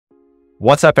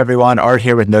What's up, everyone? Art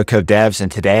here with No Code Devs,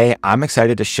 and today I'm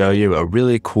excited to show you a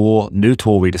really cool new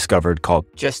tool we discovered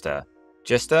called Gista.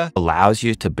 Gista allows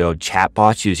you to build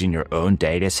chatbots using your own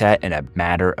data set in a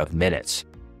matter of minutes.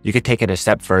 You could take it a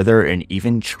step further and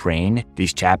even train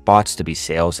these chatbots to be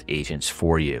sales agents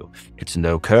for you. It's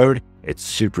no code, it's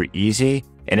super easy,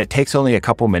 and it takes only a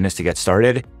couple minutes to get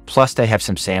started. Plus, they have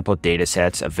some sample data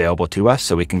sets available to us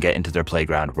so we can get into their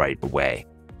playground right away.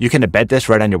 You can embed this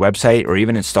right on your website or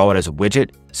even install it as a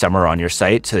widget somewhere on your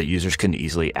site so that users can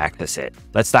easily access it.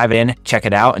 Let's dive in, check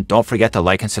it out, and don't forget to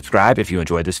like and subscribe if you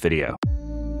enjoyed this video.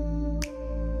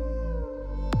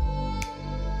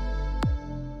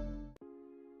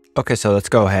 Okay, so let's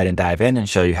go ahead and dive in and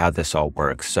show you how this all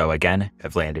works. So again,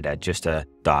 I've landed at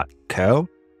gista.co,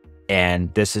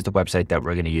 and this is the website that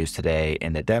we're going to use today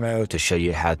in the demo to show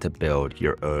you how to build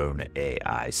your own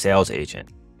AI sales agent.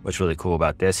 What's really cool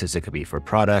about this is it could be for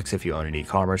products if you own an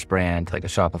e-commerce brand, like a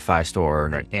Shopify store or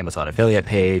an Amazon affiliate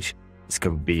page. This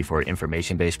could be for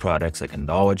information-based products like a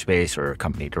knowledge base or a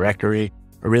company directory,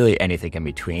 or really anything in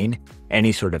between.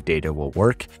 Any sort of data will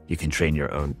work. You can train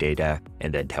your own data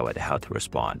and then tell it how to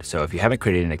respond. So if you haven't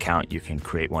created an account, you can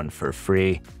create one for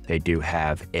free. They do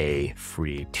have a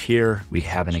free tier. We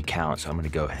have an account, so I'm going to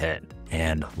go ahead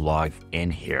and log in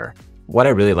here. What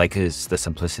I really like is the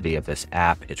simplicity of this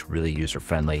app. It's really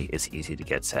user-friendly. It's easy to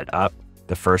get set up.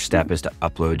 The first step is to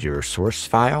upload your source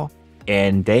file,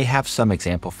 and they have some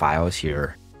example files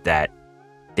here that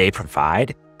they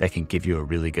provide that can give you a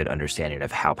really good understanding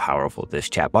of how powerful this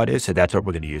chatbot is. So that's what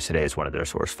we're going to use today as one of their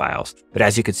source files. But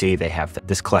as you can see, they have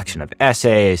this collection of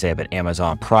essays. They have an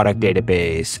Amazon product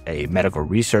database, a medical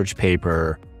research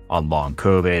paper on long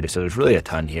COVID. So there's really a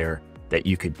ton here that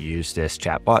you could use this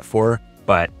chatbot for.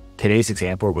 But today's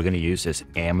example, we're going to use this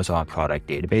Amazon product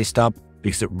database dump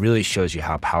because it really shows you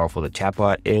how powerful the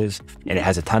chatbot is, and it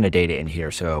has a ton of data in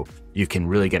here. So you can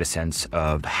really get a sense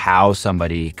of how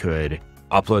somebody could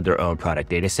upload their own product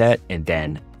data set and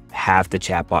then have the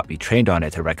chatbot be trained on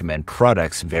it to recommend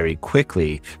products very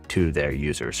quickly to their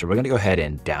users. So we're going to go ahead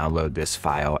and download this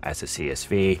file as a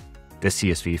CSV. This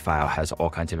CSV file has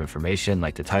all kinds of information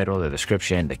like the title, the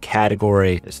description, the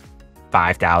category. There's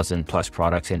 5,000 plus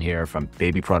products in here, from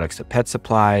baby products to pet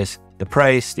supplies, the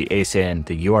price, the ASIN,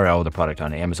 the URL of the product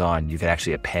on Amazon. You can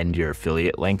actually append your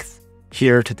affiliate link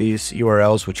here to these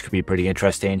URLs, which could be pretty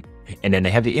interesting. And then they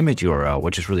have the image URL,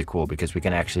 which is really cool because we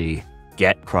can actually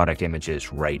get product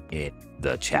images right in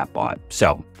the chatbot.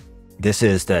 So this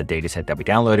is the data set that we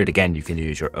downloaded. Again, you can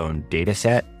use your own data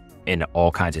set in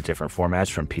all kinds of different formats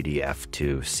from PDF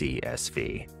to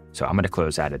CSV. So I'm going to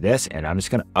close out of this, and I'm just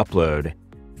going to upload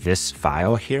this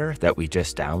file here that we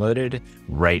just downloaded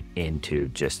right into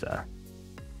Gista.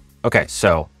 Okay,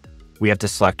 so we have to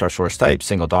select our source type,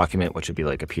 single document, which would be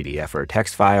like a PDF or a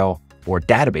text file, or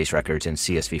database records in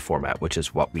CSV format, which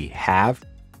is what we have.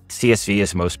 CSV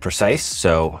is most precise,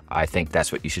 so I think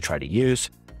that's what you should try to use.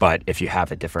 But if you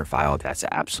have a different file, that's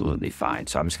absolutely fine.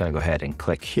 So I'm just going to go ahead and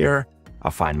click here.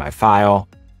 I'll find my file,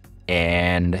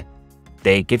 and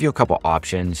they give you a couple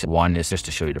options. One is just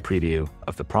to show you the preview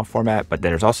of the prompt format, but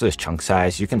there's also this chunk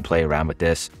size. You can play around with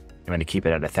this. I'm going to keep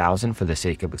it at 1,000 for the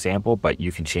sake of example, but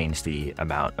you can change the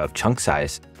amount of chunk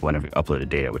size whenever you upload the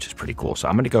data, which is pretty cool. So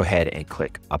I'm going to go ahead and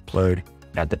click upload.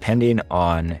 Now, depending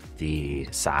on the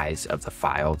size of the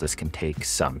file, this can take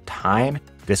some time.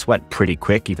 This went pretty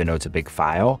quick, even though it's a big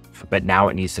file, but now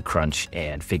it needs to crunch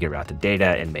and figure out the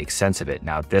data and make sense of it.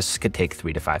 Now, this could take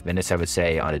 3 to 5 minutes, I would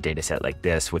say, on a data set like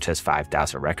this, which has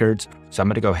 5,000 records. So I'm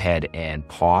going to go ahead and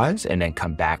pause and then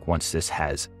come back once this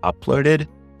has uploaded,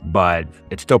 but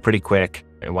it's still pretty quick.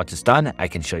 And once it's done, I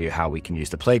can show you how we can use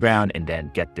the playground and then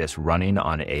get this running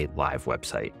on a live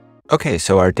website. Okay,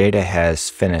 so our data has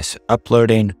finished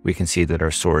uploading. We can see that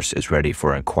our source is ready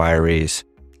for inquiries.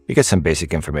 We get some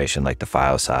basic information like the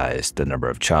file size, the number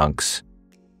of chunks,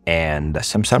 and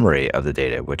some summary of the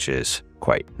data, which is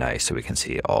quite nice. So we can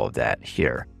see all of that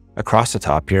here. Across the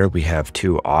top here, we have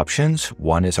two options.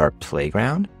 One is our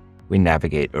playground. We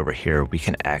navigate over here. We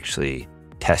can actually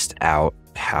test out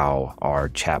how our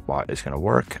chatbot is going to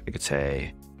work. I could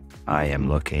say, I am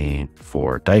looking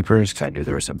for diapers because I knew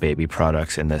there were some baby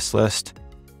products in this list.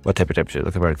 What type of diapers are you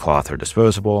looking for? Cloth or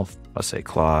disposable? Let's say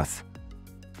cloth.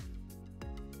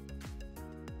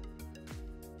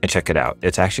 And check it out.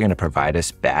 It's actually going to provide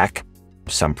us back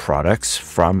some products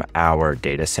from our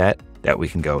data set that we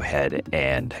can go ahead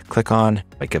and click on.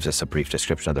 It gives us a brief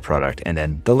description of the product and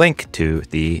then the link to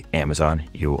the Amazon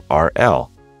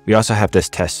URL. We also have this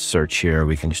test search here.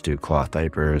 We can just do cloth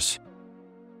diapers.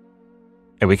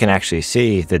 And we can actually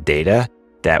see the data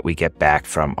that we get back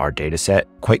from our data set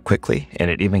quite quickly. And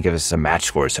it even gives us a match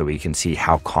score so we can see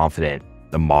how confident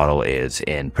the model is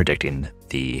in predicting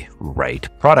the right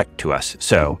product to us.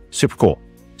 So super cool.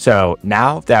 So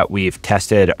now that we've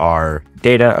tested our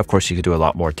data, of course, you could do a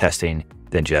lot more testing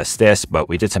than just this, but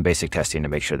we did some basic testing to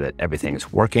make sure that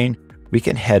everything's working. We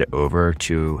can head over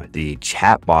to the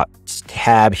chatbots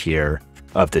tab here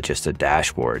of the Gista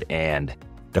dashboard. And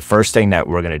the first thing that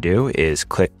we're going to do is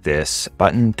click this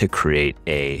button to create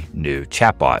a new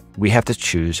chatbot. We have to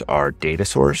choose our data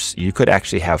source. You could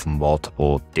actually have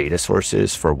multiple data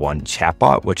sources for one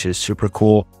chatbot, which is super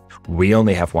cool. We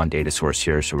only have one data source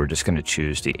here, so we're just going to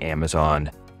choose the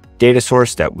Amazon data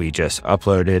source that we just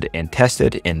uploaded and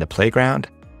tested in the playground.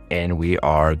 And we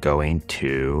are going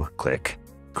to click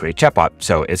create chatbot.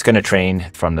 So it's going to train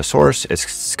from the source.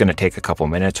 It's going to take a couple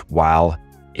minutes. While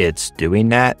it's doing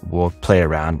that, we'll play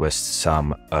around with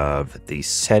some of the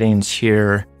settings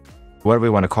here. What do we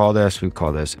want to call this? We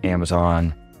call this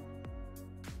Amazon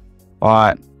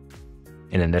bot.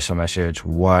 An initial message,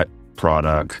 what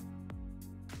product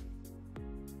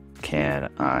can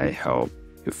I help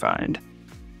you find?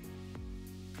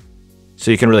 So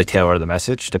you can really tailor the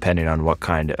message depending on what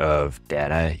kind of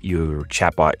data your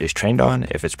chatbot is trained on.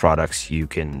 If it's products, you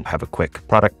can have a quick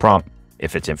product prompt.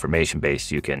 If it's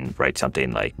information-based, you can write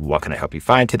something like, what can I help you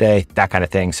find today? That kind of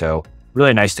thing. So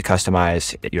really nice to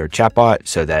customize your chatbot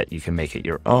so that you can make it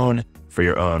your own for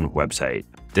your own website.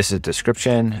 This is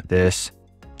description. This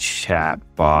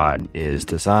chatbot is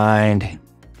designed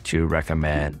to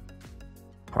recommend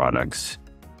products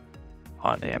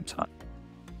on Amazon.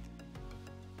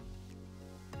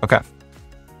 Okay,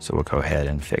 so we'll go ahead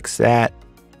and fix that.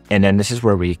 And then this is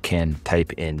where we can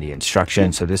type in the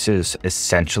instruction. So this is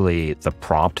essentially the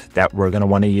prompt that we're going to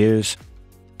want to use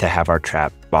to have our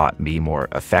chatbot be more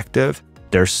effective.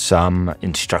 There's some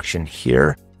instruction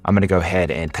here. I'm going to go ahead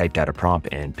and type that a prompt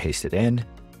and paste it in.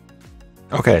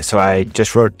 Okay, so I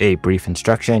just wrote a brief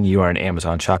instruction. You are an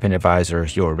Amazon shopping advisor.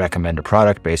 You'll recommend a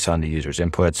product based on the user's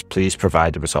inputs. Please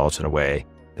provide the results in a way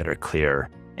that are clear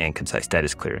and concise. That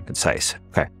is clear and concise.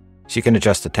 Okay. So you can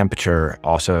adjust the temperature,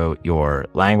 also your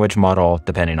language model,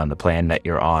 depending on the plan that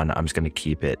you're on. I'm just going to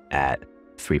keep it at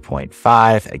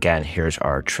 3.5. Again, here's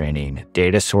our training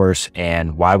data source.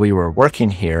 And while we were working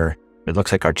here, it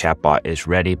looks like our chatbot is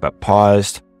ready, but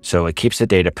paused. So it keeps the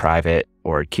data private,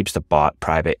 or it keeps the bot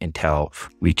private until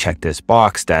we check this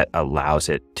box that allows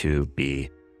it to be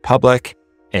public.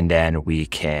 And then we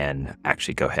can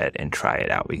actually go ahead and try it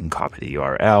out. We can copy the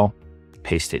URL,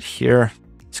 paste it here.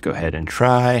 Let's go ahead and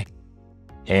try.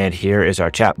 And here is our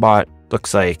chatbot.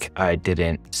 Looks like I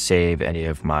didn't save any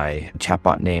of my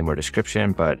chatbot name or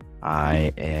description, but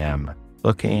I am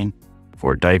looking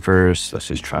for diapers. Let's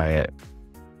just try it.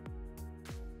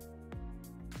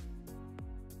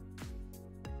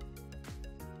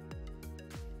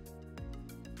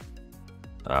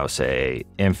 I'll say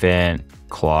infant,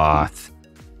 cloth,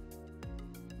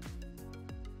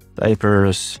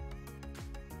 diapers.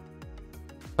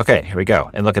 Okay, here we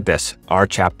go. And look at this. Our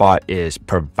chatbot is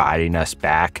providing us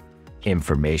back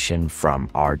information from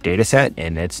our data set,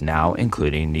 and it's now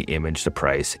including the image, the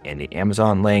price, and the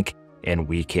Amazon link. And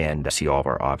we can see all of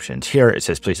our options here. It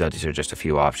says, please note these are just a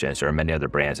few options. There are many other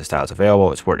brands and styles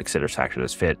available. It's important to consider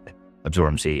factors fit,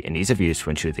 absorbency, and ease of use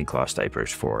when choosing cloth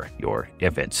diapers for your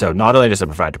infant. So not only does it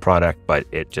provide the product, but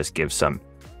it just gives some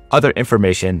other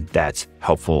information that's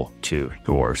helpful to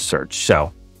your search.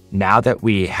 So now that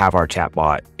we have our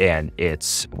chatbot and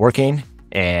it's working,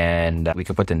 and we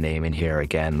can put the name in here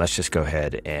again, let's just go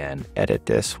ahead and edit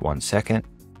this 1 second.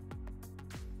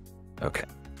 Okay.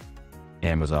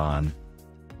 Amazon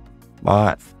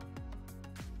bot,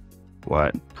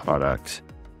 what product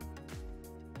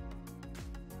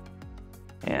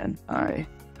can I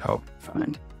help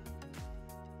find?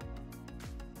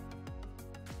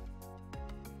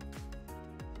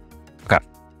 Okay,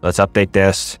 let's update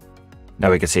this. Now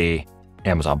we can see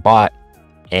Amazon bot,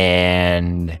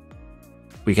 and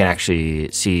we can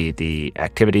actually see the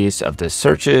activities of the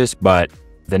searches, but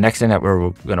the next thing that we're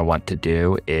going to want to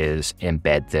do is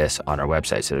embed this on our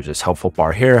website. So there's this helpful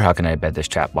bar here. How can I embed this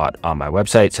chatbot on my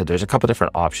website? So there's a couple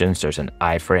different options. There's an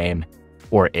iframe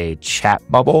or a chat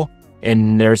bubble,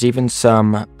 and there's even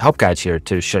some help guides here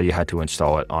to show you how to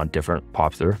install it on different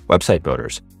popular website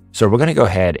builders. So we're going to go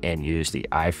ahead and use the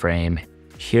iframe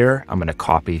here. I'm going to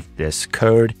copy this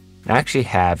code. I actually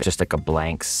have just like a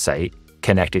blank site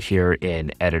connected here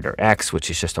in Editor X, which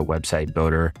is just a website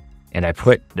builder. And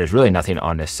there's really nothing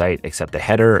on this site except the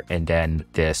header and then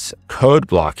this code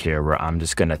block here where I'm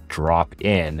just going to drop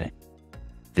in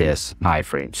this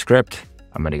iframe script.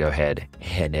 I'm going to go ahead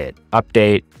and hit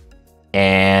update.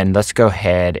 And let's go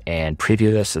ahead and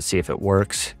preview this. Let's see if it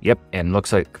works. Yep. And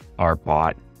looks like our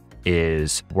bot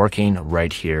is working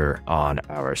right here on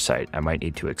our site. I might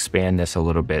need to expand this a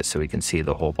little bit so we can see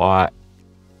the whole bot.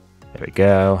 There we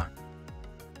go.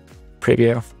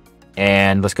 Preview.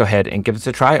 And let's go ahead and give this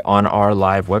a try on our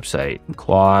live website.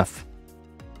 Cloth,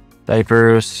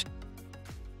 diapers,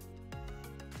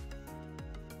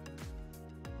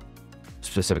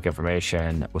 specific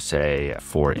information, we'll say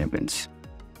 4 infants.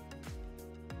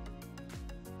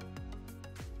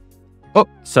 Oh,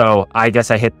 so I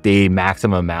guess I hit the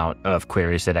maximum amount of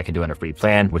queries that I can do on a free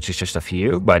plan, which is just a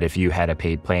few. But if you had a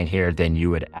paid plan here, then you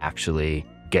would actually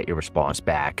get your response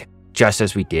back just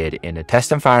as we did in a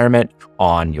test environment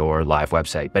on your live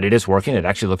website. But it is working. It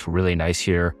actually looks really nice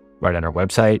here right on our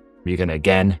website. You can,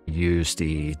 again, use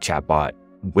the chatbot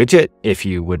widget if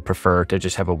you would prefer to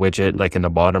just have a widget like in the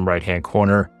bottom right-hand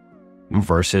corner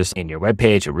versus in your web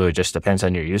page. It really just depends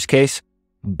on your use case.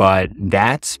 But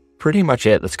that's pretty much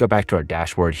it. Let's go back to our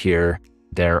dashboard here.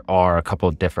 There are a couple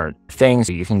of different things.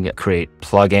 You can create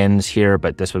plugins here,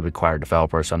 but this would require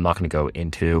developers, so I'm not going to go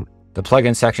into the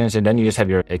plugin sections. And then you just have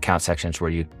your account sections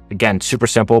where you, again, super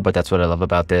simple, but that's what I love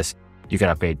about this. You can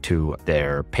upgrade to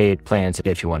their paid plans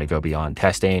if you want to go beyond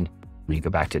testing. When you go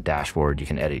back to dashboard, you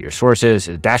can edit your sources.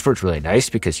 The dashboard's really nice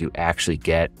because you actually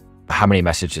get how many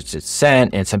messages it's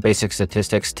sent and some basic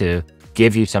statistics to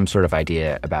give you some sort of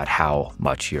idea about how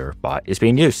much your bot is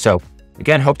being used. So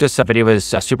again, hope this video was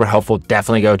super helpful.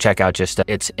 Definitely go check out Gista.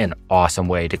 It's an awesome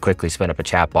way to quickly spin up a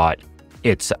chatbot.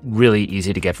 It's really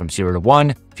easy to get from 0 to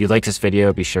 1. If you like this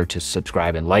video, be sure to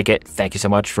subscribe and like it. Thank you so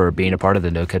much for being a part of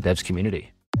the No Code Devs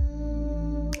community.